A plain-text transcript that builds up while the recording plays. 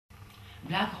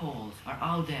Black holes are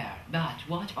out there, but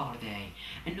what are they?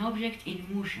 An object in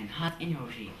motion has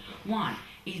energy. One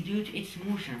is due to its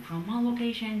motion from one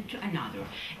location to another.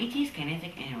 It is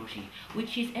kinetic energy,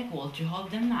 which is equal to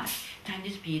half the mass times the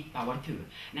speed power 2.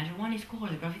 Another one is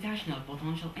called gravitational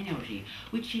potential energy,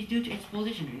 which is due to its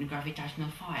position in the gravitational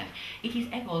field. It is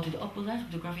equal to the opposite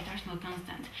of the gravitational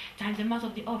constant times the mass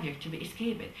of the object to be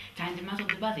escaped times the mass of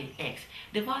the body, x,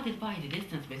 divided by the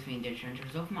distance between their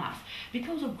centers of mass.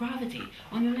 Because of gravity,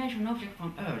 when you launch an object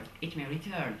from Earth, it may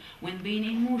return when being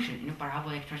in motion in a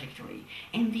parabolic trajectory.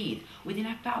 Indeed, with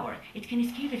enough power, it can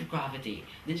escape its gravity.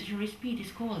 The necessary speed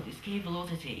is called escape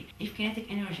velocity. If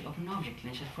kinetic energy of an object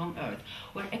launched from Earth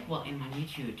were equal in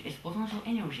magnitude to its potential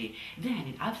energy, then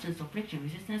in absence of friction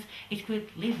resistance, it could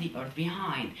leave the Earth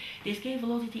behind. The escape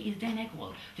velocity is then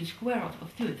equal to the square root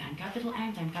of 2 times capital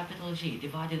M times capital G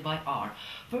divided by R.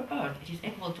 For Earth, it is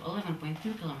equal to 11.2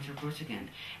 km per second.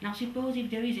 Now suppose if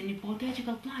there is an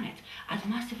hypothetical planet as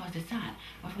massive as the Sun,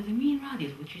 but with a mean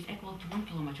radius which is equal to 1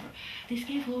 kilometer, the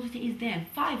escape velocity is then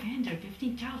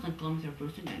 515,000 km per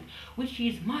second, which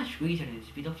is much greater than the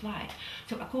speed of light.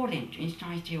 So according to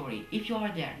Einstein's theory, if you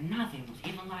are there, nothing, not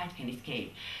even light, can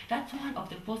escape. That's one of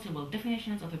the possible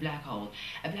definitions of a black hole.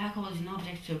 A black hole is an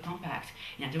object so compact,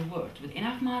 in other words, with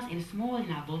enough mass in a small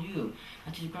enough volume,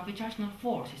 that its gravitational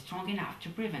force is strong enough to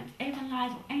prevent even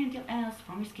light or anything else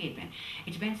from escaping.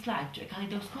 It bends light to a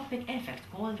kaleidoscopic effect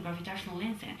called gravitational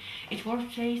lensing. It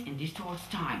warps space and distorts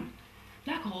time.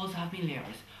 Black holes have many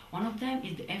layers. One of them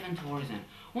is the event horizon.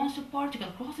 Once a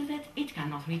particle crosses it, it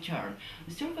cannot return.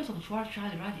 The surface of the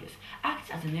Schwarzschild radius acts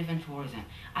as an event horizon,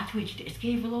 at which the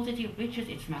escape velocity reaches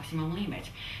its maximum limit.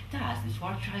 Thus, the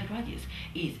Schwarzschild radius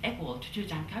is equal to 2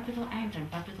 times capital M times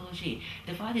capital G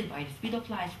divided by the speed of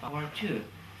light power 2.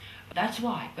 That's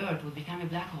why Earth would become a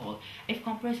black hole if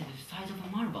compressed to the size of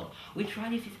a marble, which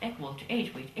radius is equal to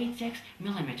 8.86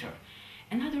 mm.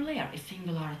 Another layer is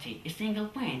singularity, a single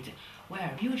point,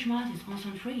 where huge mass is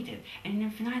concentrated in an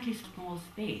infinitely small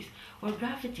space, where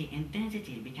gravity and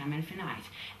density become infinite,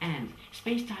 and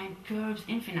space-time curves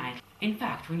infinite. In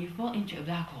fact, when you fall into a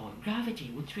black hole,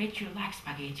 gravity would treat you like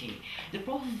spaghetti. The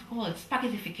process is called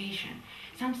spaghettification.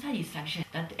 Some studies suggest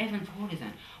that the event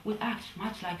horizon would act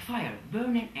much like fire,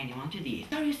 burning anyone to death.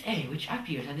 Sirius A, which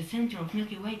appears at the center of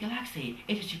Milky Way galaxy,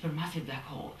 is a supermassive black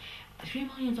hole, 3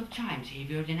 millions of times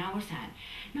heavier than our Sun.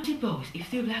 Now suppose if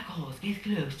two black holes get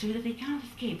close so that they cannot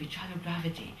escape each other's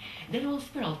gravity, they will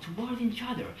spiral toward each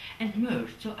other and merge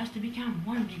so as to become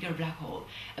one bigger black hole.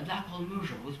 A black hole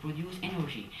merger would produce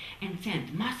energy and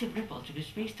send massive ripples to the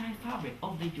space-time fabric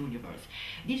of the universe.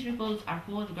 These ripples are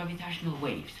called gravitational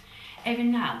waves.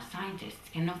 Even now, scientists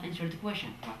cannot answer the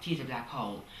question, what is a black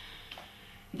hole?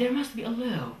 There must be a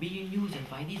law being used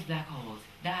by these black holes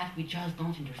that we just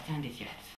don't understand it yet.